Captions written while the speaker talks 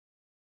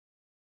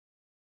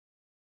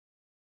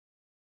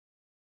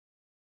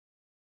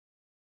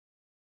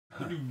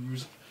the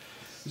news.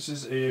 This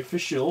is a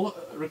official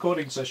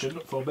recording session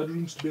for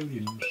Bedrooms to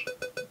Billions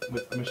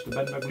with Mr.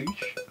 Ben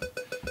Daglish.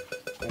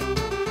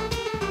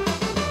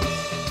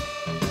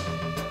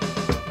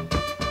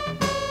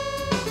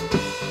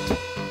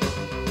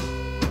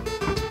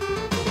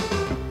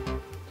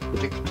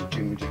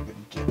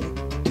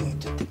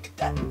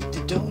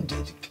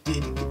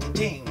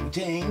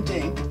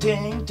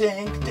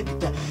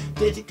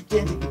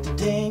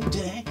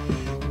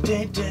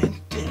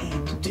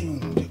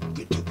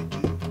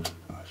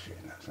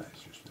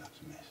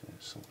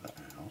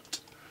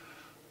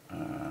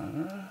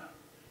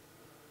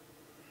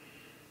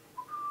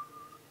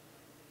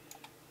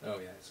 Oh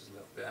yeah, it's a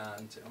little bit hard,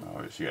 isn't it? Oh,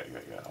 it's, yeah.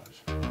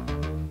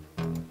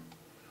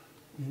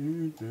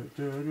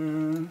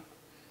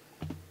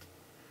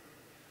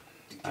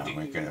 And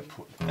we're going to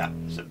put that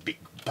as a big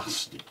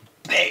bastard.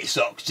 Bass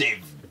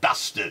octave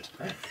bastard!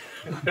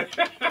 Because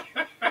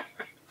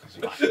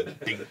like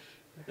big...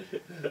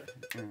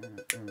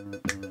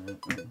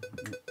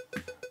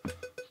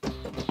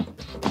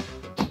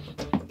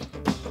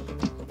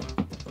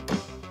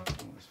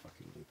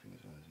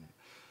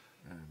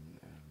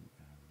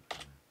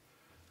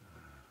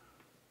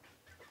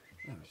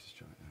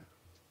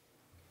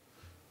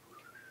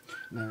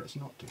 No, let's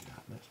not do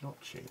that. Let's not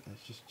cheat.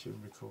 Let's just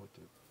record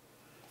it.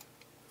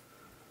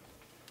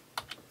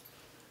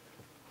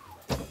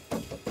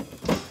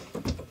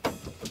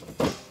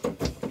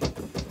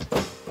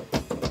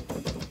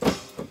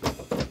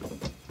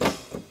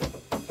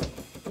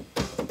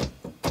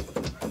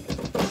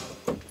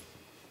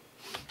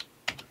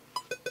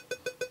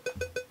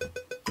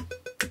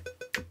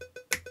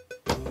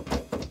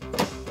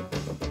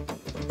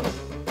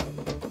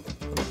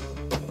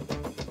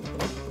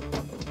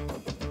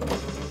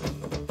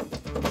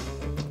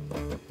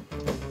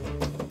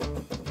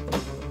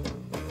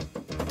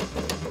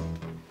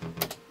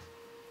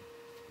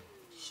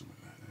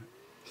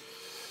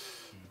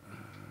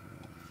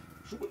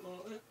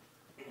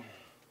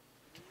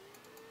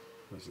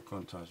 Where's the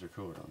quantized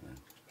record on then?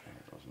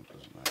 It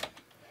doesn't matter.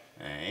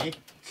 Hey,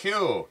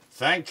 Q,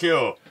 thank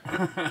you.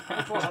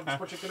 Which was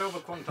what you can over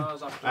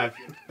quantize after.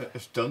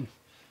 It's done.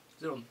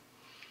 It's done.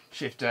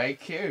 Shift A,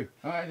 Q.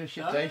 Alright,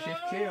 Shift A,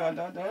 Shift Q. I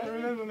don't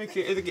remember me.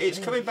 It's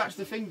coming back to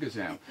the fingers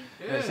now.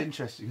 Yeah. It's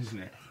interesting, isn't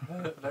it?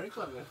 Very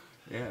clever.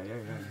 Yeah.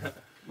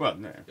 Well,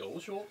 no.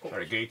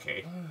 Very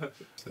geeky.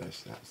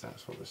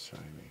 That's what was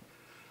throwing me.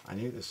 I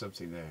knew there's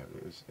something there,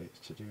 but it's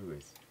to do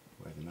with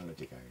where the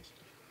melody goes.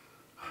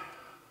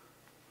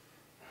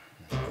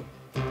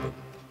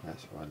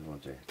 That's what I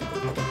want to do.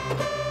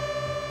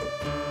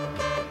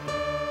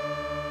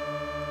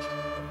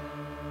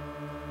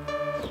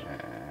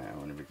 I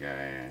want to be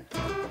going.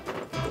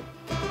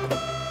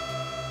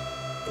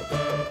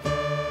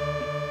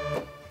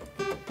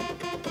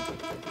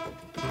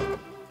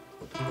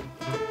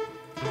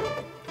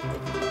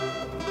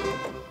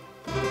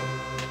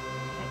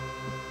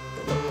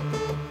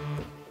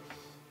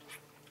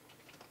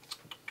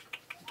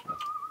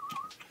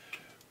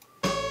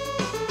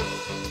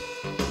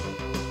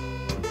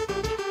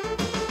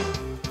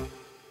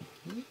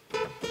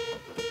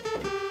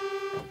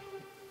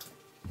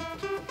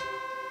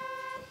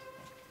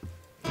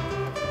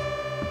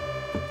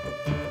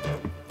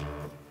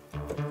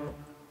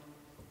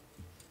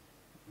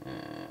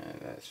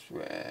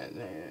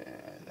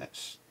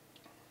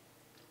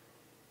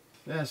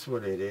 That's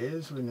what it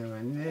is. We're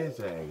nowhere near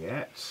there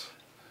yet.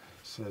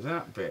 So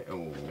that bit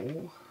all.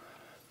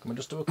 Can we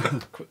just do a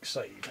quick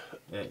save?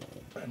 Yeah.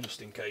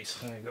 Just in case.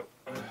 There you go.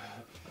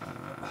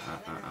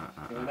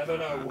 You never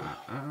know.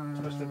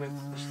 Especially with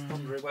this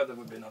thundery weather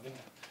we've been having.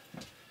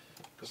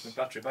 Because my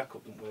battery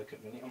backup doesn't work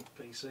at the minute on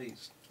PC.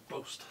 It's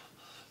bust.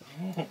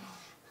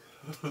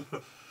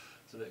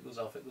 So it goes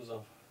off, it goes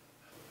off.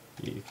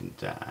 You can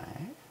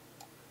die.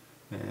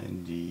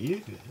 And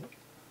you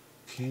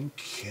can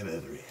come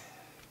over here.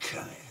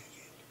 Come here.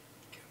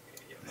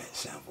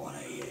 Let's have one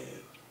of you.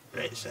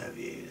 Let's have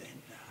you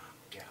then.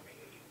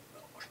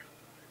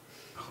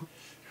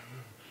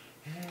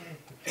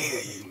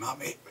 Here you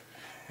mummy.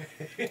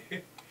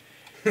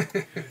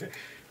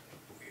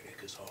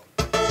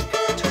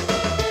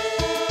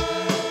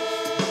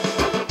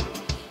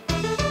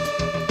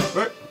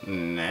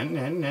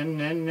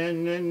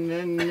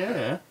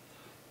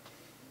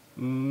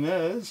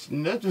 No, that's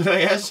not what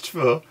I asked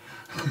for.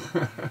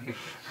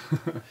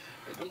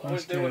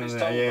 Always do what it's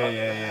told.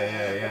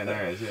 Yeah. No,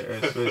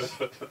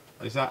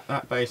 is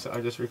that bass that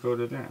I just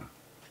recorded now?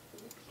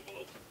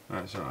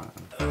 That's alright.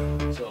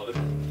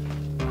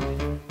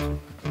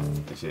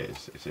 It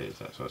is.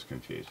 That's what's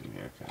confusing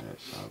me. Okay,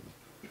 let's have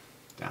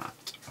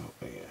that up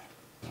here.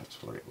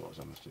 That's what it was.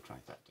 I must have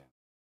tracked that down.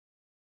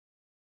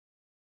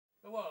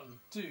 1,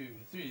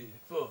 2, 3,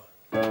 4.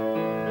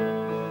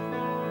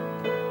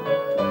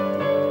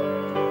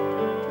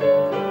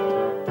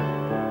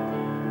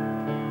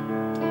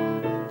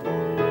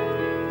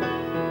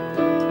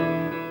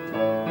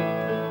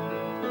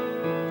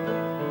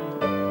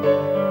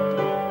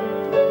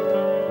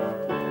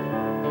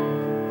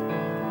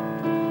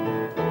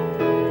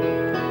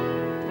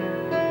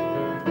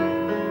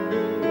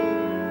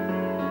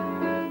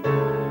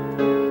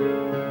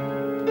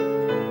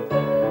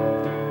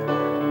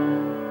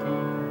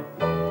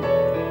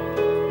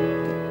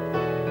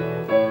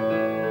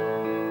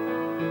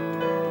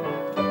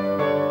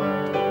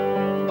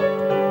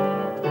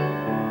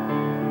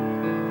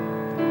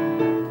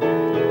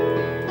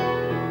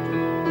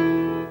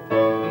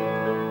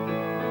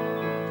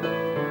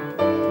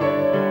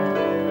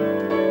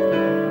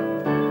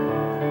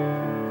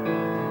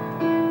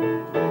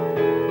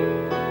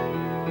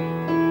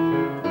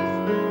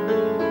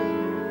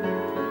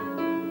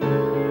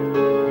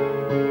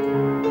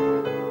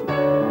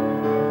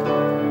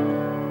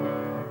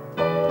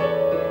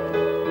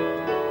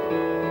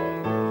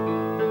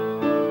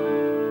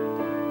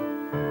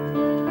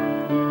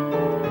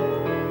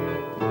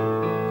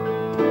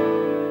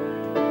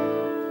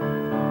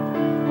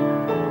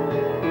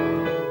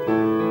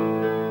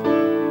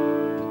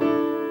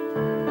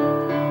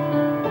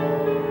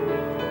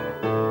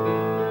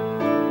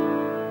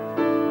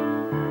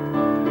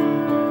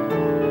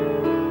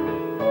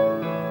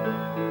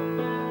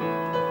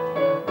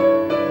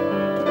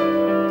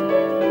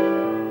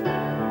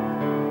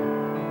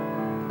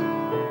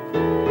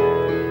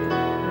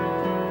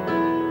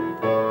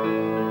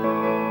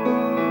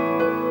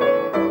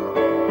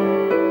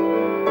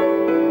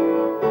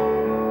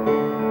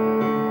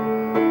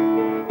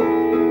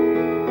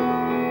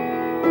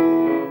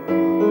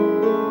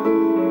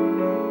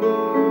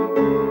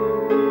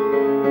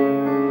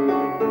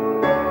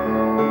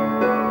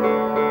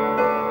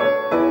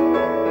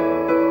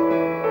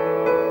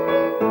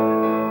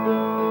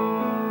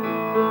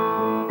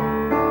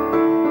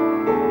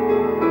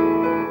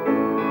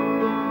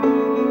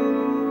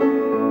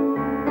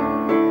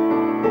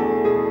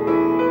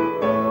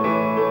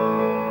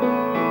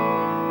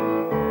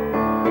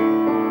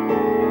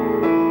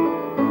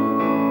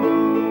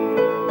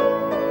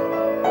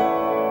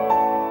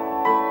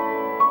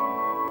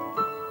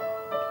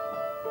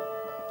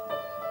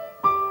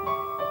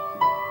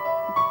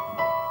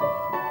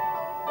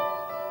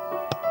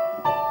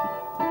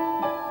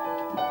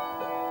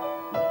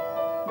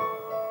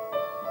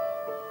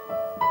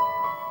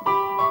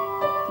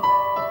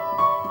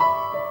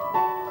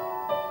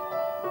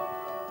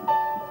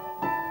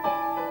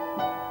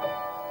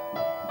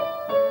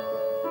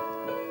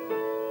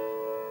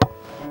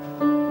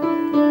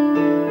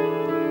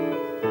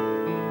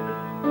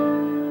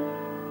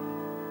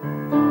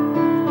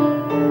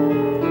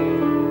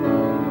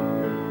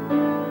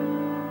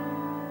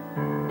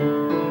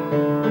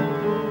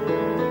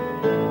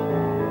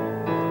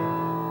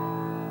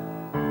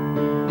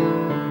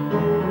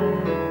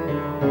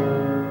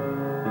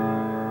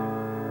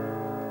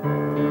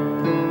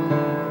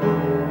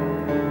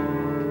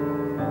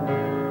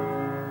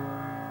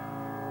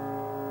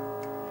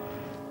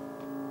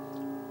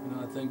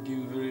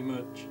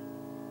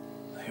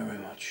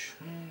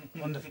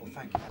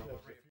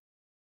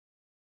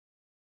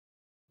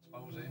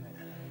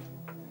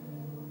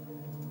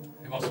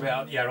 wants to be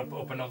out, yeah,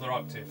 up another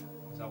octave.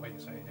 Is that what you're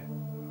saying?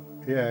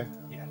 Yeah. Yeah.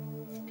 Yeah.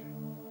 Okay.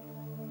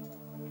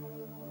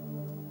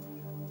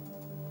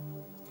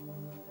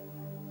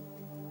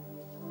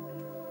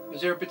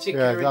 Was there a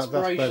particular that's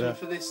inspiration better.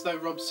 for this though,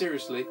 Rob,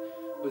 seriously,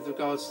 with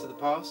regards to the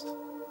past?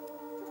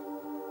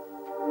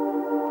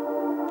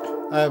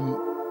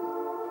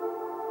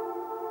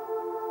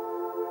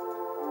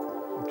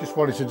 Just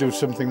wanted to do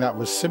something that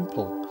was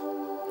simple,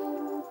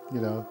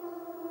 you know,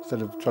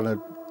 instead of trying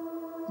to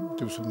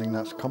do something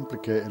that's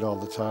complicated all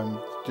the time.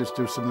 Just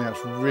do something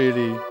that's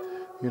really,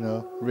 you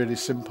know, really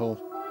simple.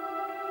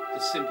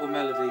 Just simple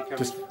melody coming.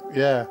 Just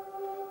yeah,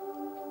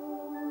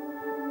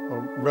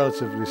 or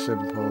relatively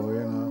simple,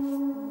 you know.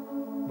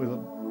 With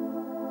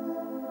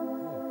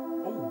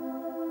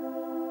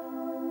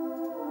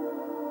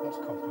That's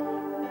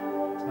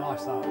complicated. It's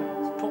nice that.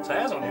 It puts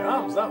hairs on your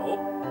arms, that up.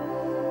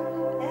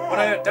 When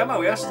I heard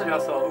demo yesterday, I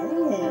thought,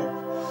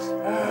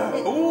 ooh,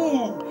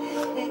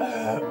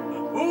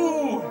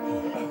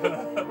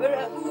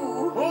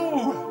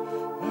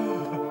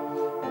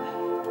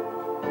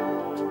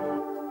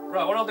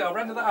 Right, what I'll do, I'll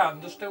render that out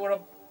and just do what I've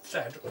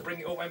said, bring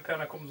it up when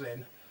piano comes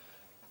in.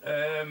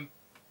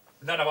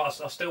 Then I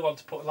still want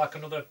to put like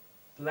another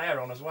layer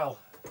on as well.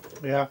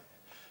 yeah.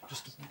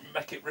 Just to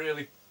make it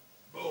really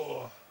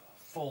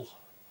full.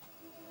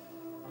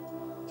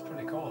 It's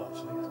pretty cool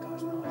actually, this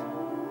guy's nice.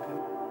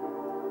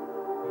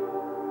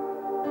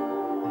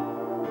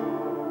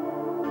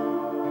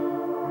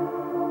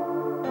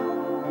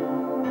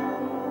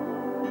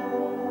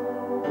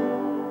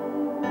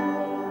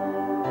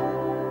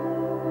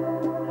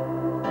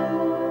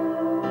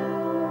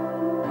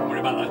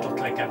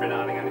 Every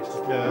now and again, it's just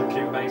a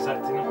cute bass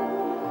acting.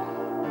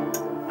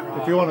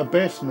 If you want a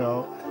bass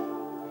note,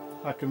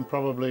 I can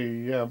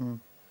probably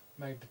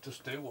maybe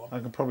just do one. I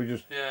can probably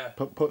just Yeah.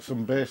 put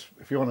some bass.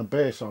 If you want a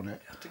bass on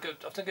it, I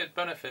think it'd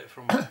benefit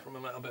from a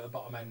little bit of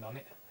bottom end on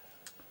it.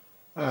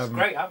 It's a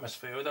great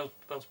atmosphere with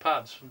those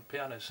pads and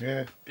pianos.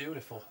 Yeah.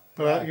 Beautiful.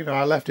 but you know,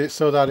 I left it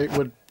so that it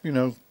would, you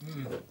know.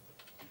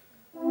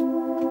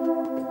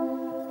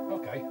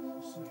 Okay.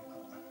 Let's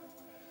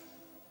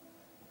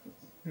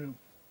see.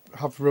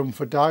 Have room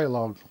for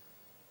dialogue.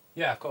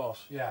 Yeah, of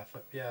course. Yeah,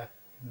 yeah.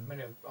 I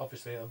mean,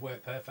 obviously, it'll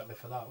work perfectly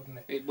for that, wouldn't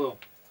it? It will.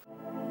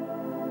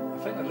 I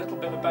think a little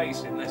bit of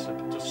bass in this,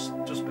 just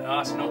a bit of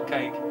icing on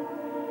cake.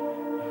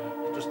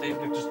 Just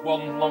even if just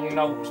one long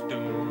note.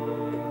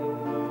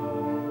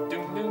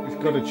 It's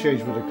got to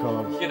change with the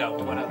chords. You know,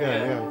 whatever.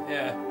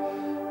 Yeah.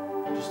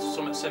 Just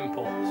something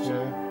simple.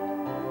 Yeah.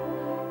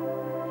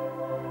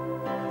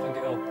 I think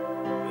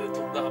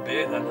that'll be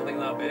it then. I think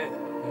that'll be it.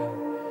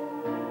 Yeah.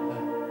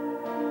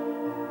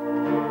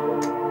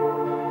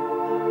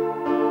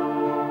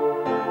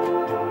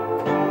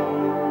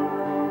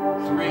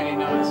 It's really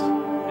nice.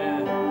 Yeah.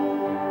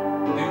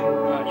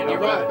 You're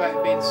right about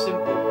it being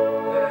simple.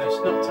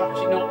 Just not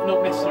touching,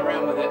 not messing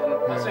around with it.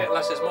 That's it,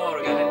 less is more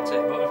again, isn't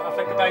it? But I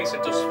think the bass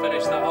would just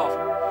finish that off.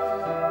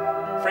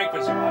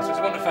 Frequency wise,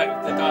 it won't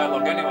affect the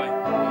dialogue anyway.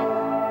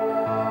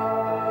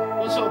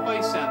 What sort of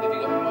bass sound have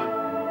you got in mind?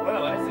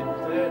 Well, anything,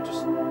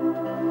 just. I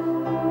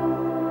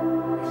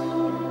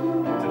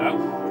don't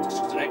know,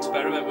 just an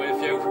experiment with a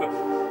few.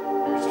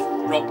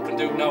 Rob can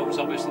do notes,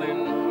 obviously,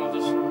 and I'll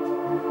just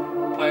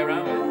play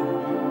around with it.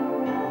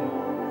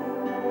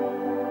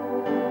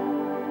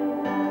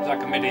 I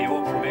can MIDI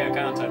up from here,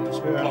 can't I? And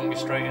just plonk it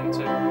straight into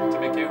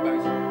my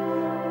Cubase.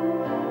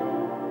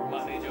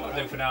 Might need your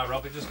do for now,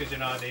 Rob. It just gives you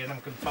an idea, and then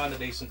we can find a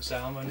decent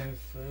sound when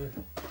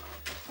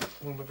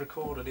we've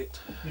recorded it.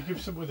 You give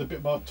something with a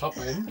bit more top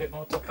end. A bit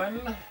more top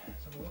end.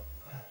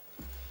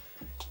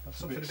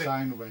 That's a bit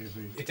sine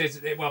wavy. It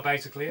is. Well,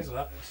 basically, is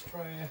that. Let's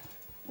try.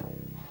 No,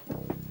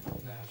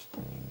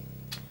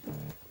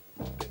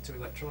 it's a bit too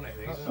electronic.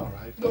 These. That's all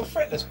right. Little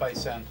fretless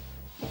bass sound.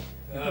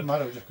 It doesn't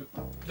matter. Just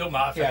don't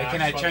matter. Yeah, you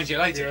can change it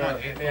later,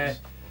 can't you? Yeah.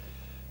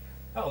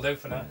 That'll do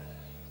for now.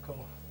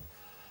 Cool.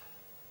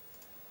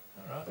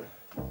 All right.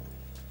 You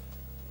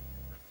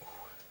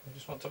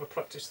just want to have a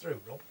practice through,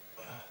 Rob?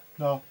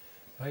 no.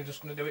 Are you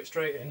just going to do it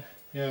straight in?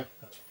 Yeah.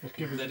 That's Just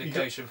give it.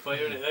 dedication for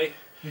you, isn't it? Eh?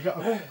 You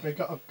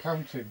got a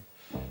counting.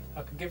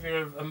 I can give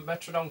you a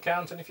metronome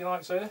counting if you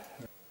like, sir.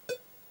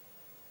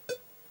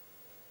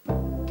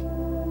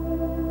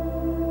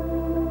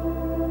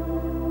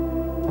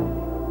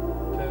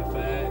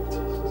 Perfect.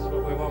 This is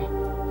what we want.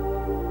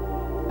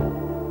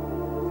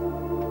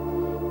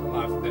 I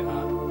might have a bit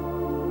hard.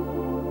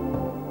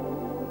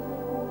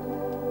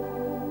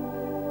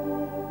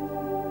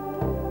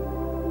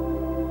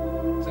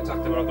 That's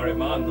exactly what I've got in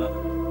mind, that.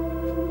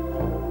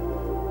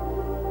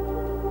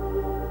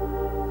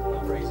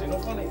 Not easy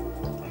enough, isn't it?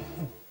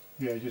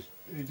 Yeah, it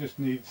just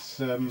needs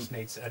Just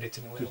needs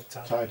editing a little just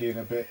tad. tidying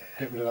a bit.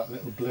 Get rid of that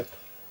little blip.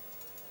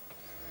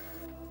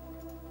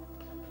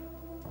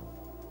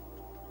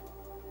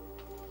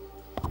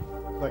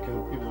 Like a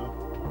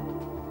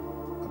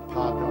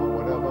pad or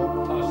whatever.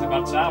 That's a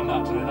bad sound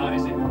actually, that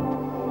is it?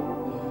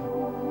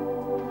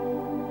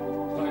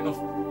 Not enough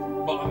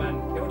bottom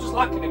end. It was just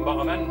lacking in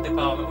bottom end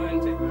department,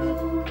 weren't it?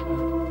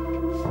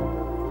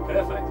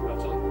 Perfect,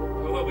 actually.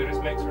 well with his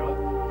mix, right?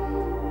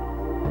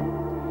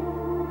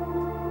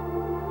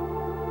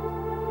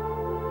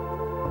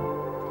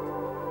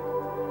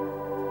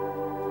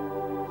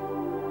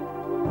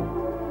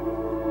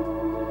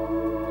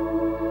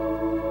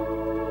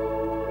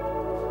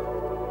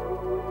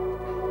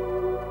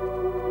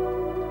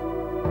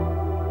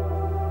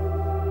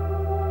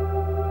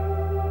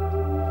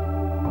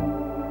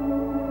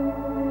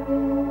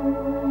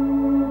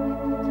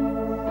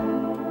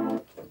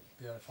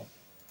 Beautiful.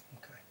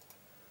 Okay.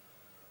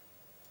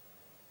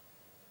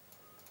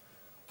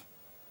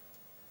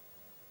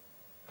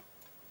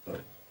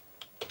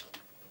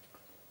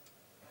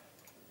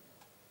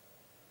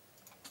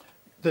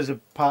 There's a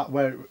part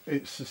where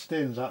it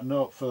sustains that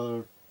note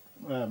for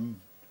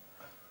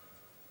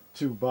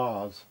 2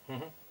 bars,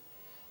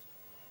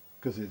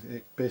 because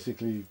it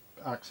basically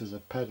acts as a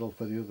pedal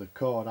for the other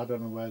chord. I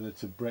don't know whether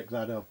to break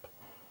that up,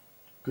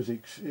 because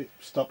it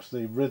stops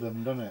the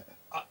rhythm, doesn't it?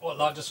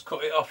 Well, I just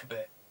cut it off a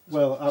bit.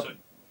 Well, So-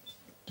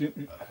 do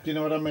you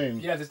know what I mean?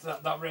 Yeah, there's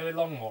that really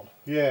long one.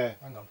 Yeah,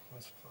 Hang on.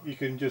 Let's you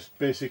can just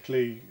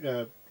basically,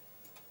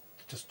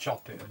 just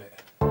chop it a bit.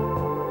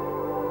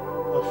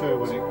 I'll show you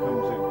when it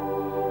comes in.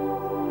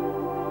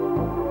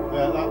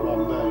 Yeah, that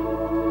one there.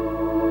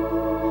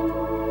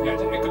 Yeah,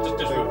 it could just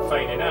be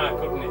fading out,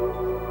 couldn't it?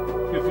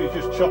 If you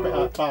just chop it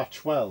at bar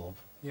 12,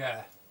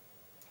 Yeah.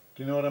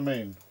 do you know what I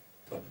mean?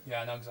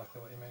 Yeah, I know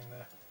exactly what you mean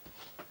there.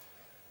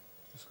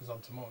 Just goes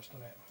on too much,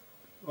 doesn't it?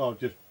 Oh,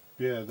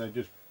 they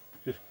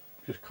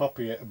just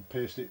copy it and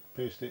paste it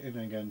in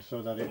again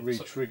so that it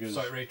re-triggers.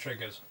 So it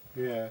re-triggers.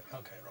 Yeah.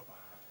 Okay, Rob.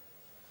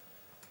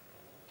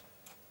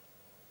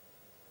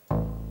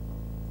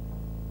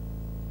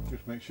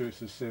 Just make sure it's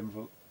the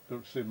same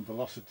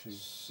velocity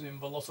Same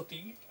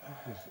velocity.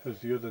 as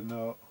the other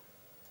note.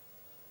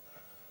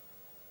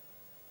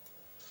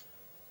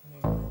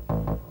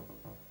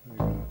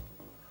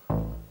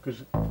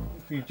 Because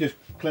if you just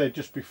play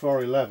just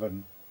before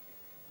 11,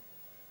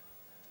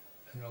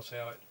 And we'll see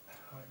how it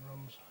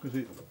runs. because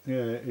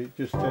it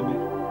just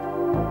tended.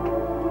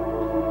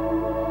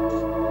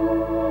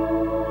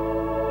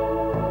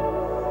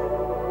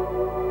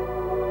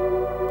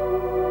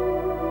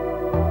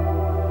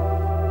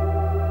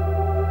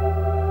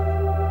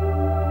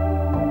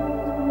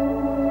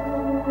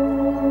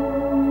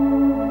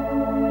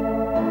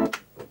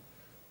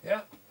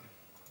 Yeah.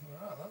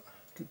 Alright,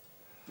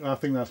 that. I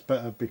think that's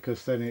better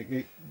because then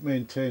it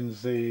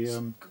maintains the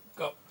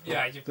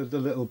the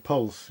little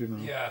pulse, you know.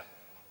 Yeah.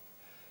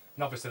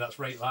 And obviously that's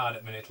right loud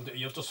at the minute.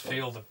 You'll just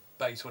feel the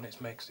bass when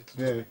it's mixed. It's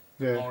Yeah, just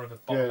yeah, more of a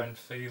bottom yeah. end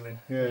feeling.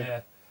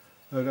 Yeah.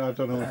 I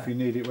don't know if you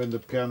need it when the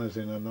piano's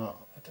in or not.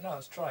 I don't know,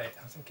 let's try it.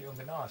 I think it'll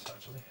be nice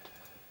actually.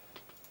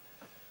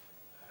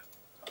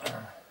 I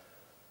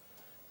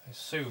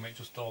assume it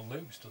just all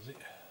loops, does it?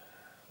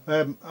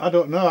 I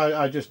don't know,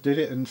 I just did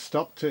it and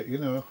stopped it, you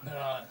know.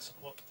 Right, let's have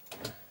a look.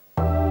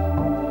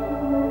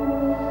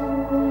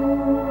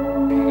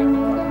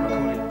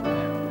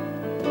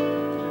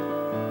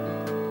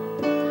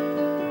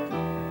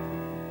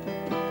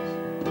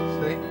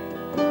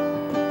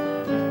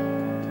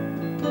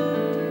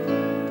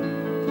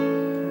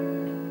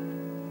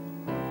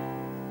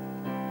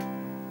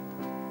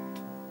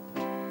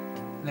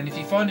 And then if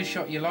you find a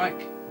shot you like,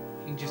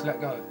 you can just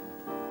let go.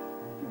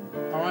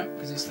 Alright?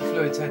 Because it's the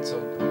Fluids head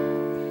song.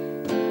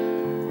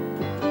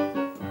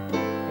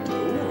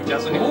 Ooh,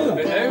 jazzing it up a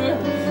bit there.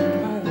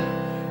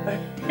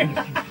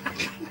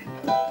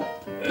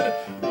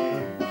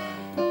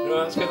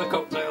 Right, let's get the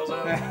cocktails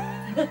out.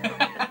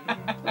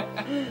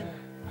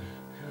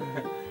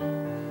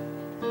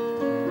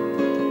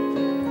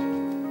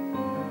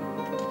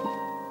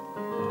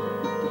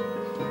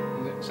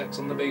 Sex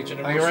on the beach. Thank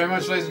you very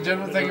much, ladies and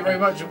gentlemen. Thank you very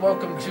much, and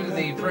welcome to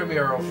the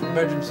premiere of From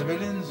Bedroom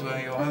Civilians,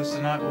 where your host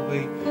tonight will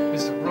be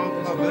Mr.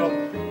 Rob Hubbard.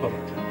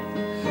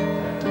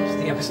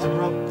 Mr.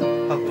 Rob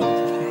Hubbard.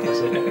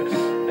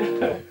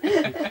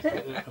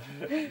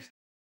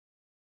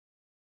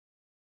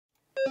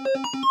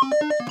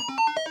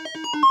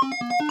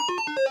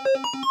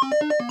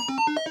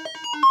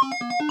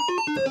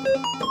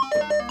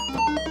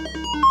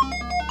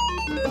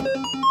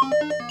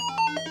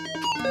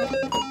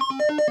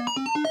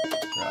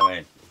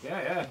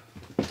 Yeah.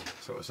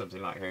 Sort of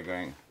something like her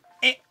going.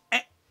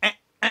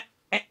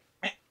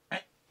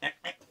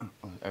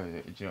 Oh,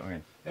 do you know what I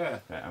mean? Yeah.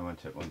 I want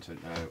to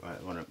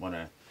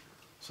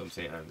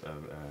something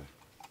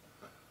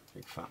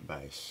big fat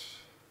bass.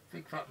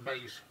 Big fat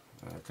bass.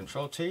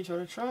 Control T, do you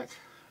want to track?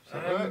 Does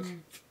that work?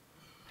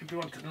 If you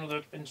want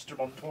another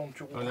instrument, won't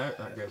you? Oh no,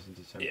 that goes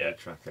into temporary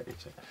track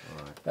editor.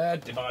 All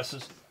right.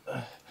 Devices.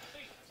 There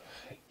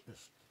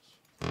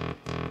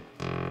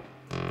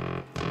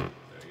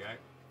we go.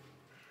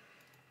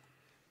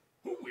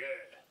 Oh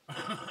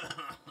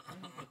yeah.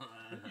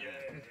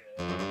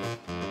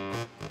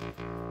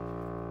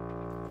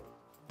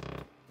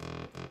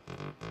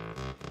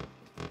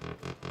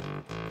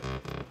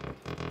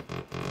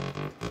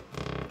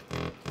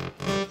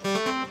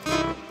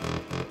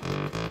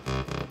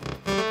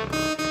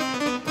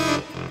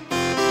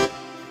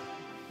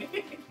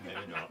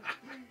 Maybe not.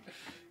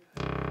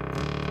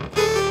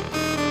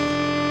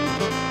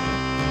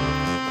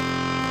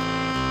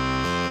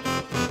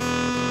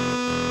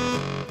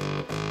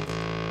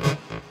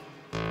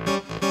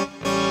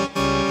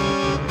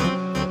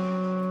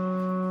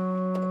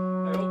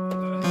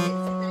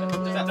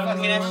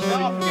 fucking F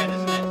sharp again,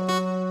 isn't it?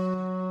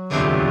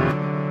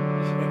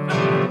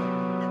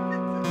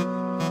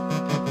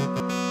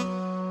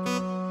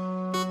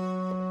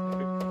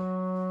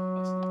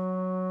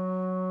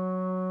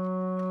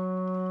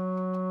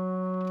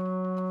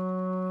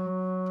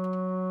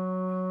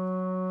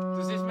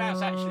 Does this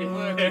mouse actually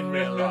work in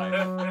real life?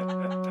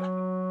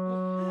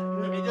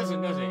 It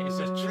doesn't, does it? It's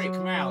a trick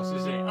mouse,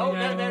 isn't it? Oh,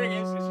 no, there it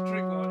is. It's a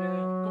trick one,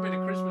 yeah. Could be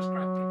the Christmas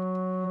cracker.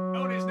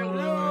 Oh, it's still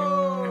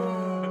No!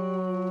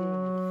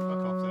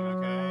 Fuck off then,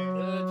 okay?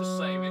 Just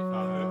save it.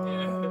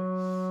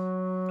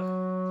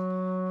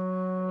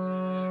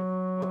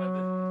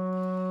 Whatever.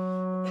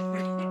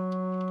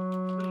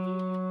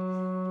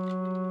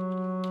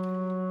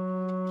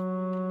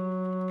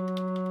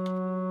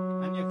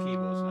 And your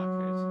keyboard's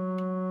knackered.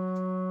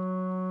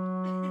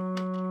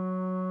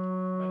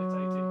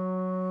 Meditating.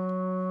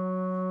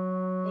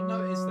 What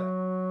note is that?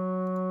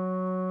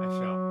 F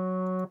sharp.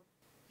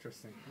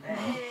 Interesting.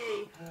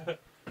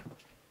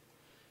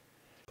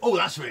 Oh,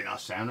 that's a really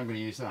nice sound. I'm going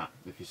to use that,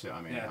 if you see what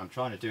I mean. Yeah. I'm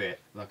trying to do it,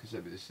 like I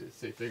said, with this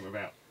thing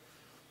about...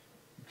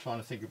 I'm trying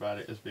to think about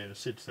it as being a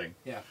SID thing.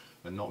 Yeah.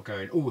 And not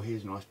going, oh,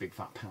 here's a nice big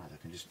fat pad. I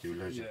can just do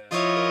loads of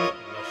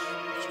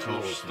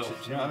chords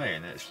stuff. Do you know what I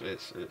mean? It's I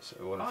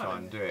want to try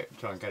and do it,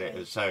 try and get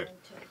it. So,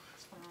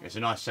 it's a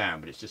nice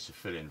sound, but it's just a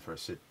fill-in for a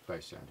SID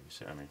bass sound, if you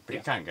see what I mean. But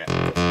you can get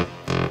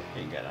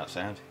that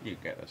sound. You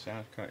can get that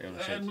sound, can't you, on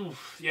a SID?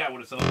 Yeah, I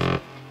would have thought.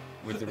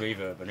 With the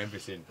reverb and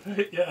everything.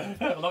 Yeah,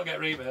 I'll not get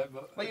reverb,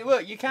 but.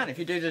 Well, you can if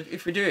we do it.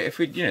 If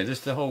we, you know,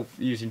 there's the whole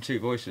using 2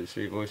 voices,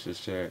 3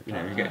 voices to, you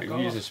know, you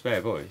use a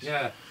spare voice.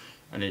 Yeah.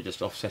 And you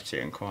just offset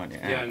it and quieten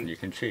it out, Yeah, and you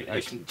can treat. you I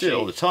can do it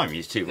all cheat. the time. You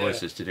use 2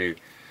 voices to do,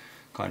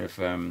 kind of,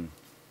 well,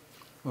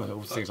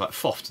 things like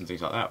FOFT and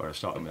things like that, where I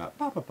start with that,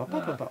 all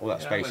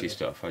that spacey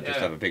stuff. I just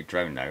have a big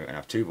drone note and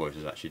have 2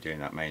 voices actually doing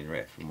that main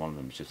riff, and one of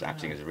them is just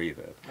acting as a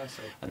reverb. I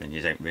see. And then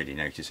you don't really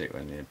notice it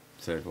when the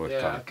 3rd voice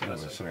Yeah, kind of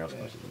that's something else yeah.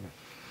 comes in.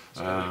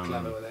 So really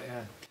clever with it,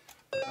 yeah.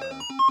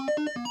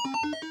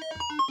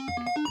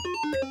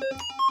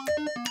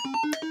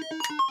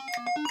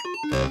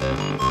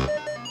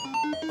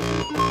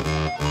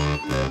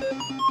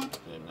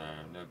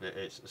 No, but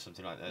it's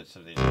something like that.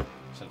 Something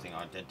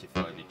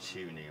identified with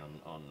tuning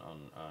on.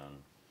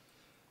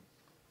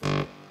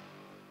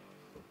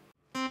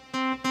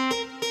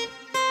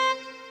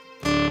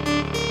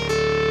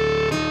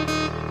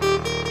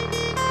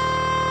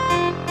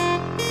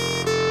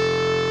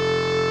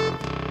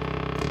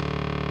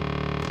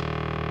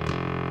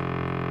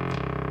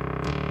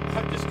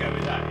 I'd just go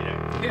with that, you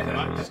know. Yeah.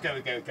 Right, just go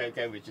with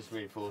just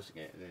reinforcing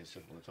it and then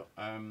stuff on the top.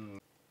 And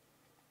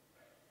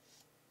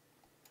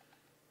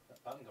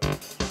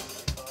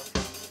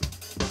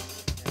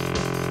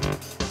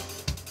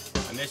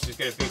this is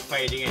going to be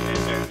fading in there,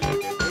 so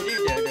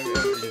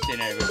just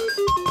in over.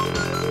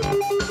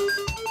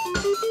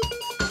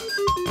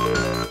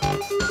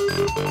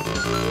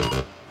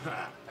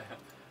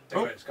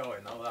 Where it's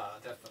going, all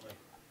that, definitely.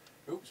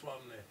 Oops, what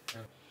happened there?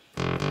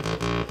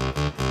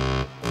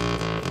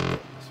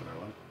 That's what I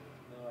want.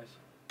 Nice.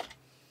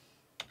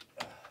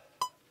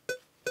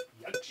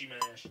 Yachty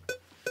mash.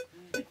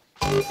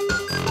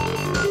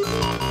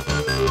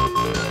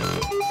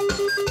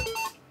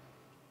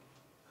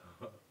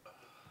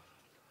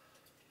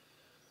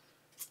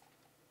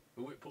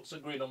 Oh, it puts a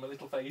grin on my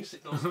little face,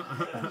 it does.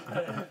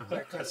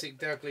 That classic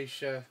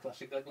Daglish.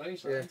 Classic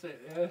Daglish, Yeah. isn't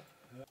it? Yeah.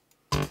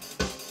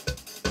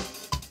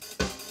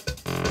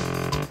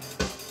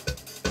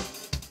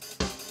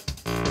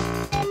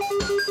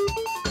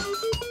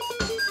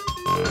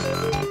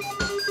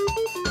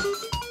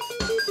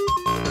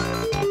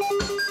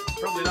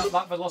 Probably not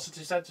that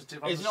velocity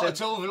sensitive on It's the not synth.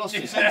 at all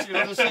velocity sensitive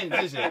on the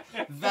synth, is it?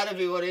 That'll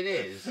be what it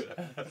is.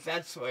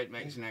 That's why it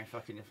makes no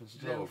fucking difference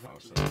at all. I'll have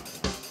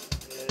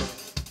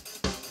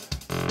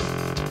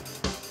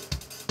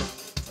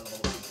a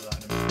look into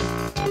that in a minute.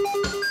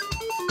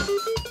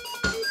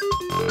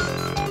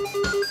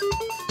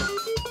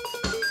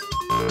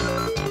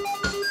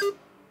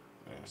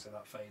 So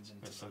that fades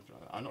into It's something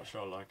like that. I'm not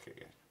sure I like it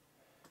yet.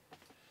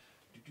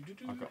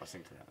 I've got to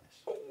think about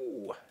this.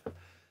 Oh.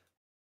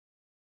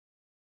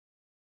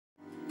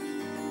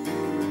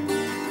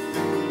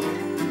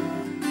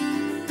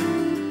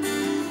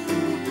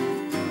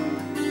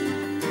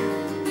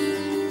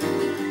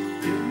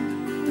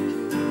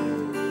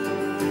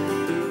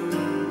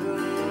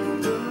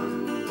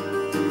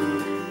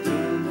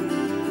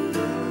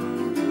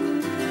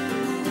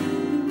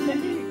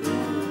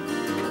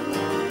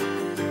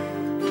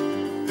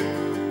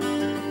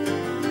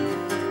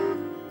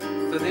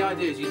 So the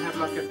idea is you'd have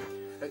like a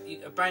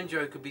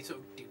banjo could be sort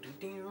of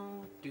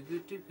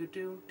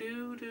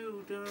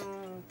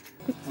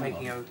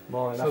making a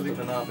More than after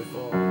than that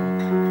before.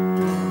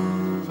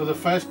 So the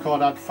first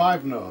chord had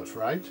 5 notes,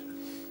 right?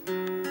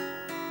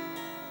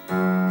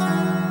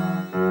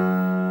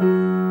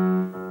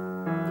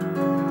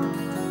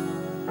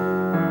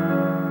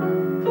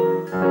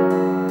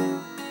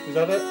 Is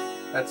that it?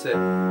 that's it.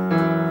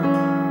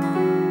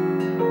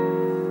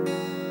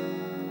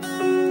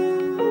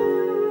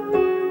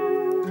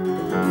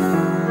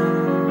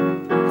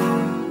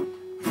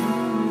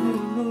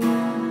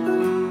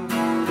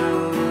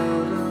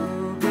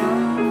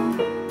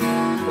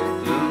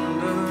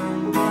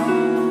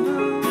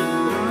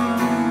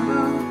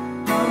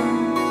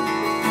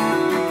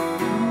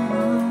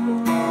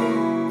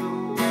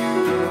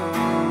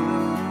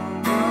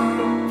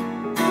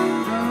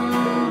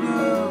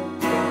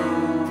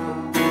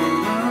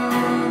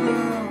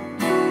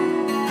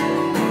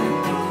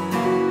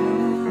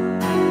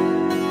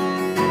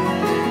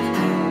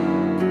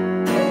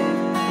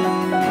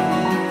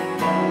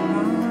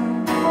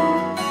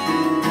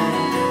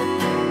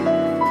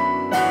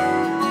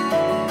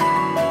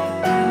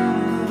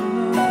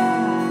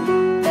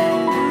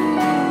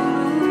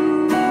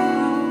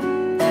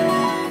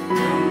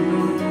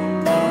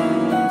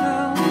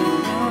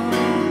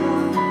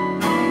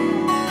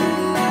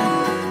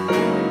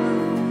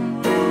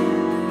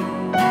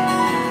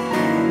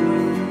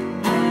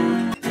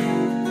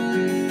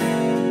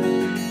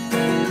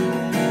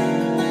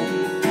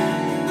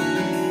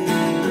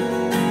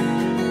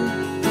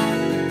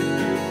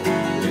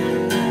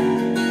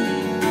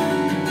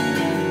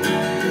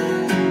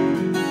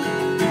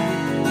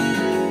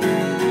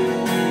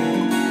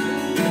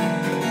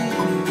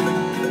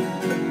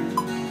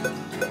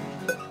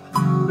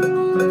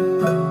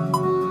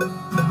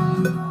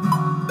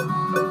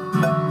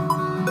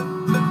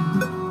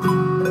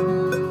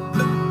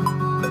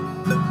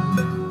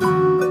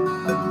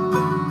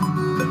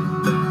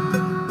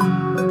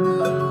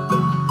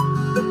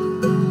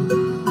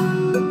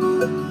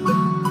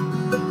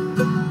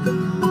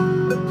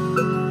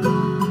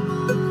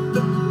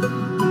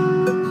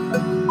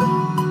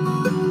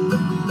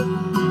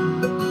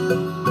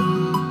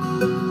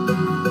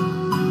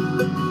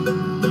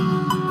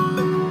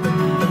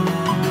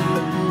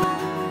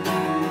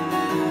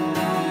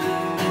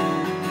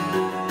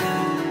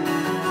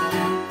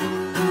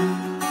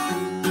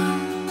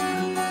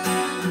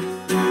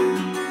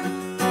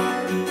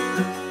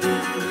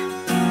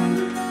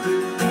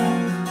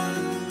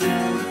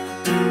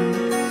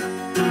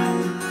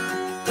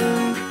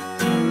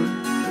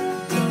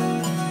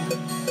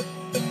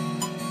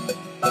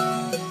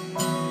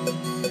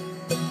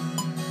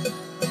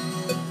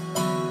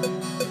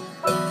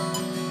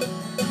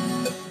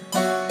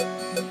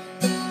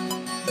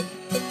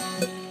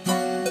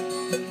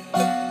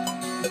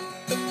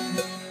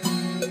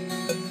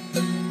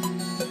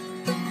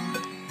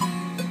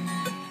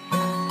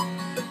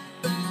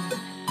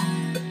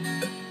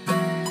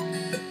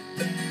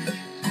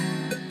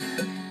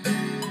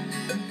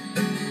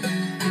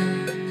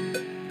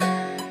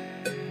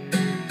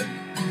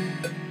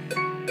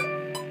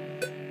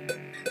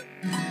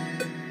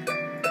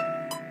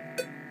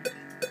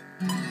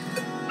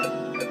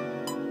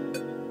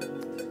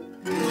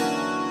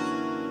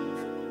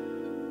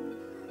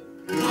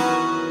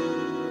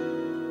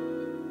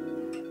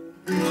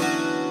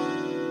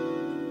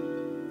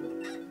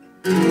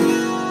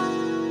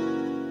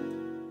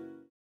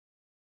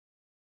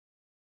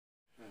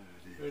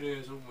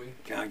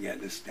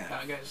 stuff.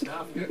 Can't get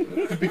stuff.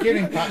 The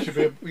beginning patch would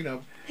be, you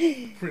know,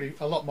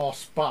 a lot more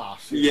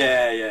sparse.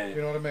 Yeah.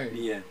 You know what I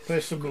mean? Yeah. Play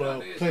some low,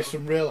 idea, play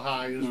some real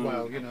high as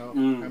well, you know,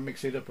 and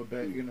mix it up a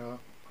bit, you know.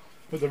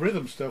 But the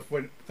rhythm stuff,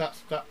 when that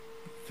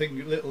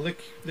thing, little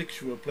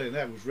licks you were playing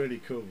there was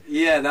really cool.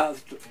 Yeah,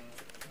 that's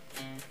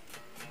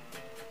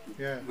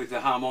Yeah. with the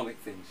harmonic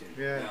things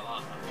in. Yeah. Yeah, I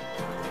like that.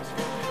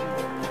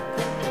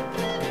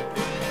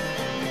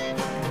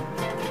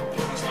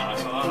 That's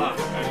nice, I like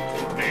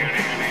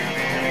that.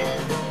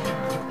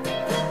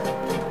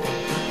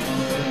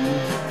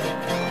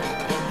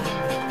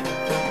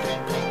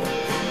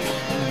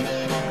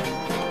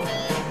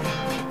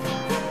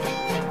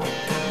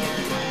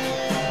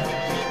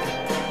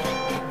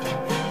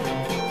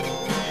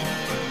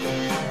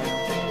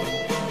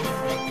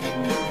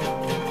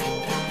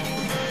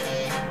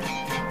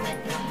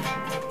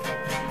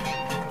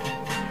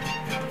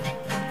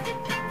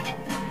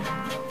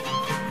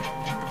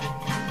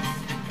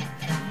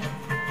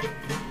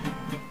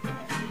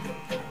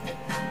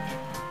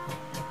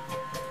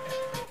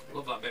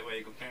 Love that bit where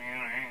you go.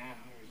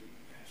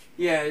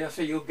 Yeah,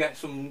 so you'll get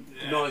some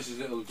noises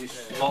that'll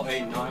just slot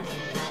in nice.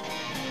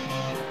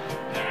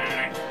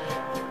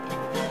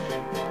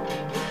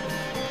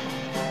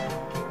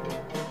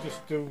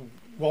 Just do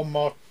one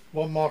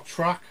more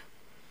track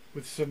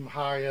with some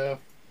higher,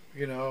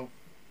 you know,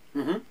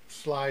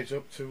 slides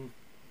up to,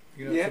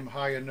 you know, some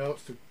higher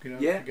notes to, you know,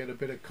 to get a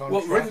bit of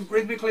contrast. What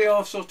rhythmically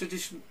or sort of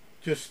just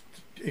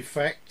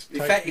effect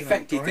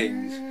effecty you know,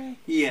 things.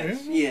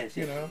 Yes, yes.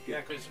 You know,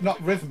 Yeah, 'cause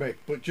not rhythmic,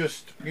 but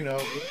just, you know,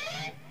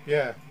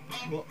 yeah,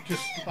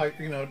 just like,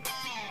 you know,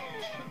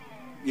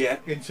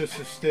 into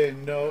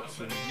sustained notes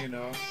and, you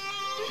know.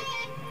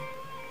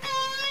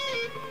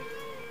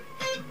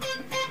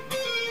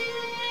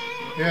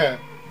 Yeah,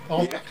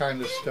 all that kind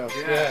of stuff.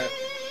 Yeah.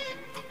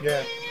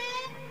 Yeah.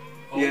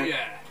 oh yeah.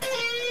 Yeah.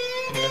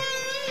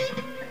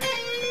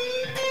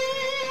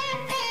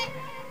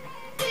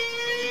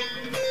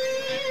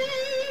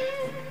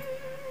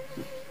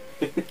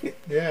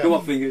 Yeah. Come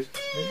on, fingers.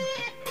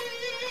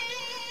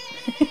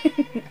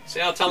 See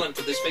how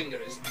talented this finger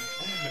is.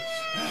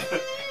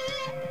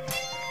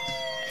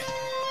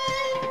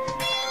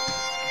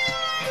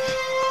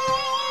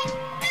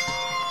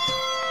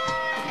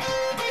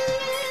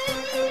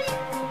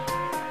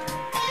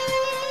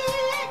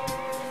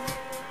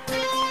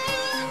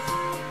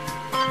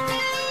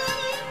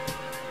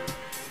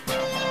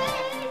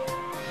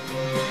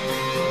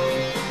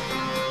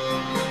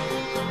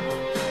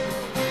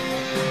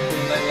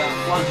 Let that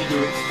flanger do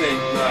its thing.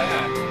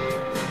 Right.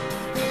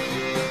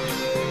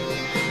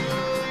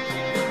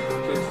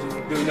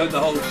 Doing the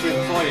whole trick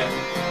for you.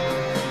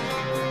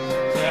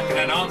 So I can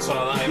enhance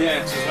all that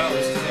effects as well,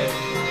 isn't it?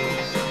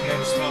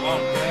 Get spot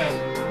on, yeah.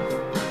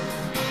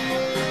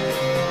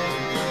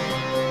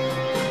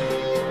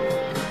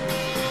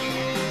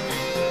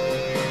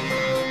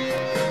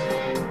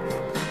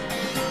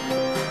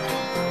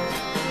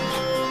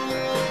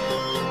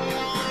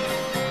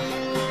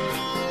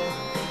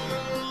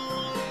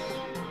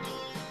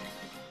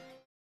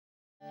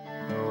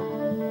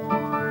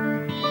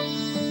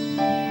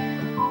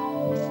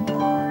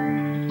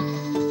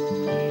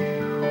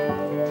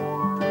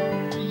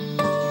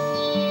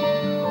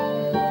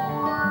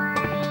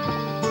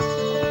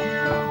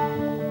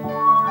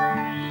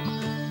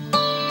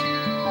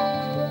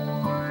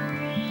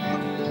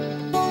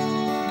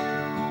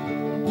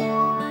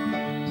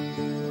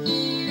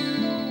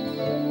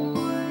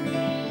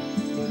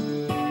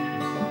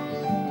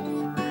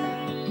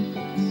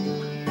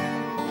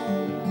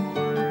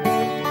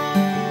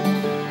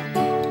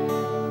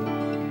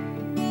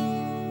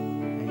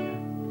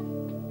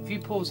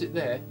 Pause it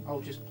there. I'll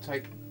just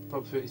take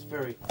Bob through. It's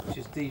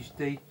just D.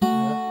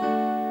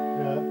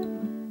 Yeah.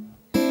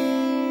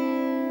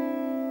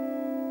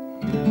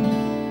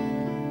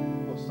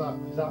 What's that?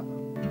 Is that?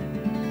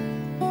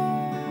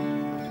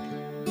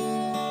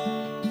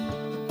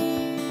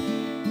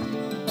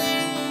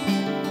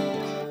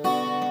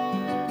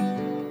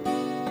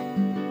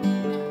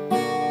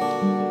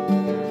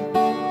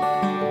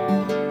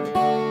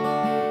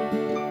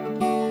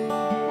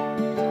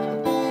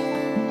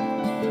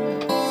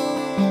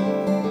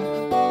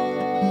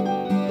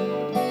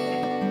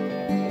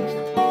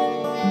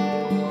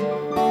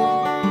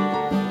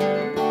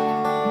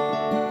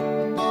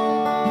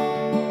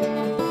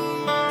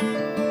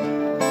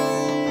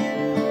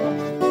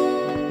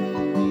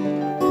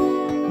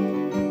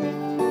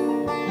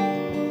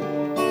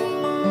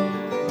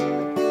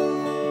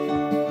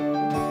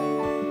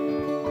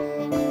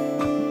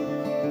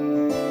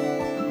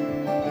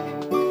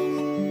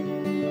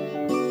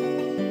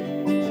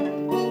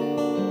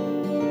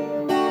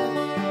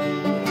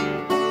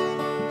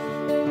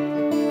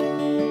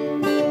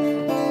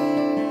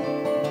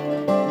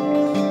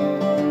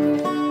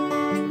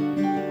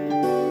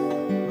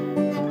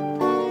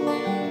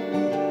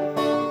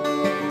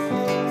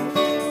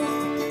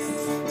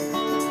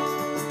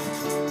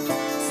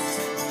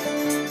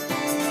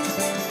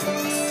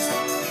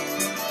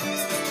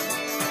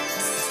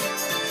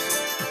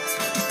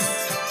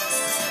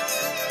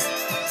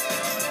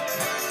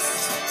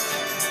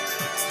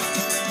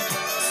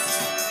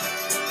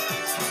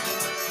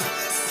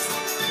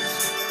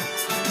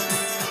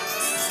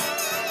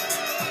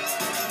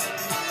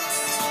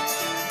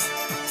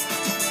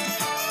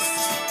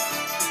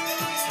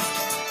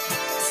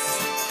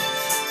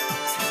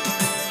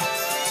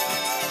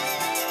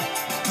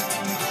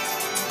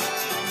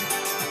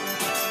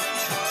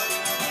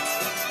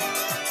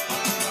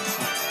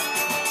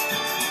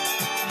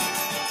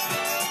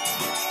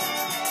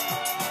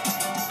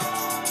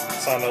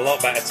 sounded a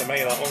lot better to me,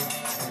 that one.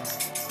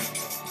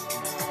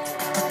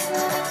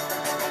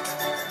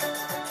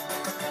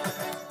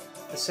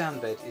 The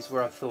sound bed is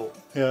where I thought.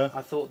 Yeah.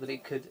 I thought that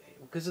it could,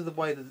 because of the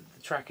way that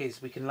the track is,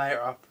 we can layer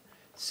it up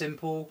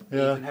simple,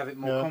 Yeah, even have it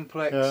more yeah,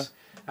 complex. yeah.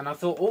 And I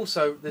thought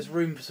also there's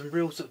room for some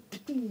real sort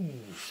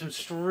of,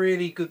 some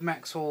really good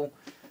Maxwell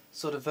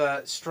sort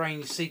of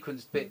strange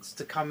sequence bits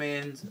to come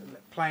in,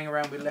 playing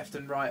around with left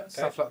and right,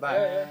 stuff like that.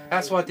 Yeah, yeah.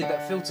 That's why I did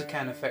that filter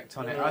can effect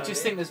on it. I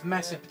just think there's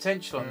massive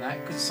potential on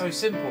that because it's so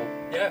simple.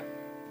 Yeah.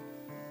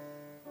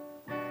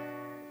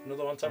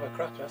 Another one to have a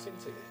crack at,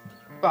 isn't it?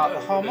 But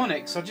the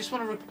harmonics, I just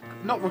want to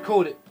not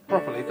record it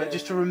properly, but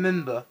just to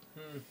remember.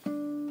 I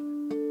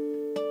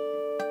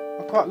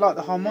quite like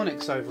the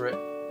harmonics over it.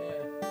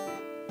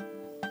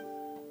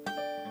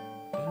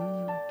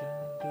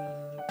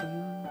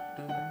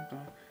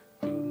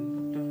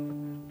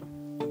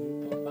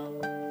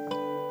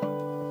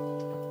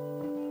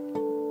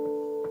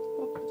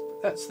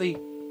 That's the.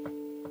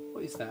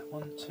 What is that?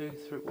 1, 2,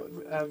 3.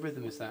 What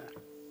rhythm is that?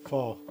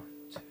 4.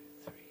 2,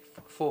 3,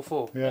 4. 4,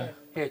 4. Yeah.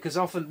 Yeah, because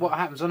often what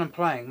happens when I'm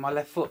playing, my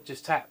left foot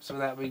just taps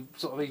without me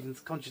sort of even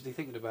consciously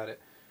thinking about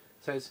it.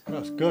 So it's.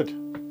 That's good.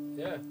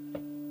 Yeah.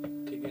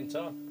 Keep in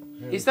time.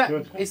 Yeah, Is that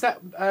good. is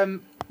that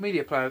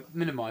media player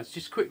minimised?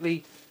 Just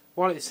quickly,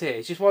 while it's here,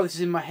 it's just while this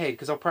is in my head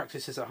because I'll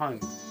practice this at home.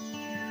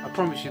 I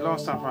promise you,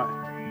 last time, right?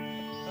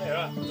 Oh, you're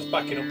right. I'm just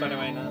backing up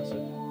anyway now.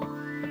 So.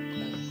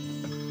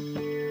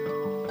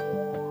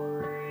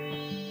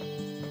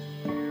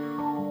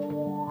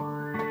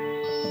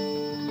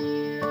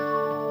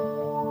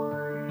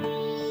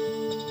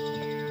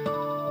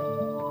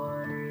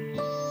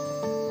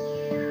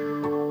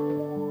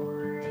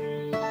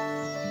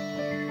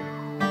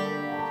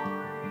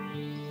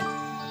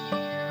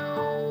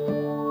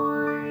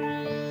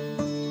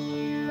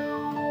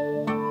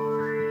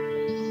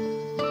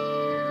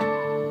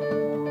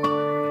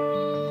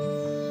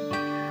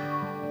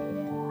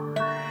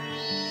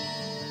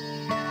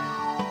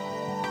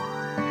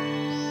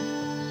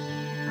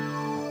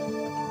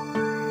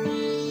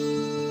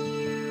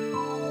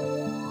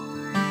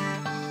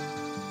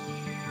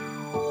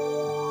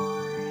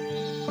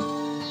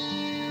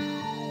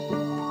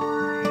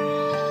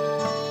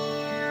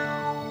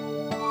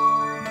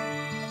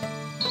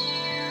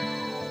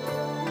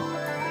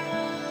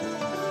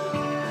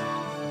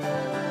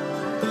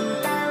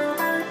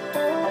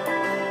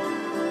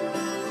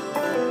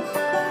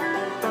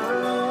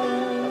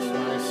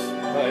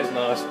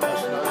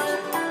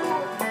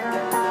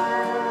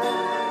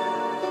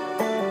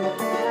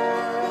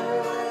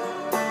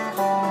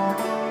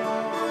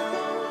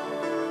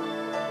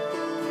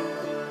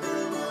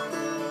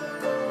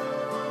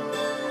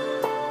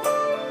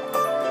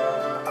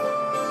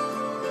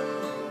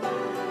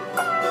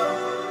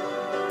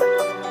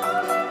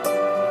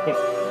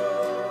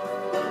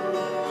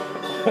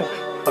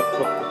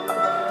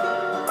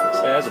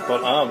 There's a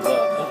bunt arms,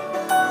 that.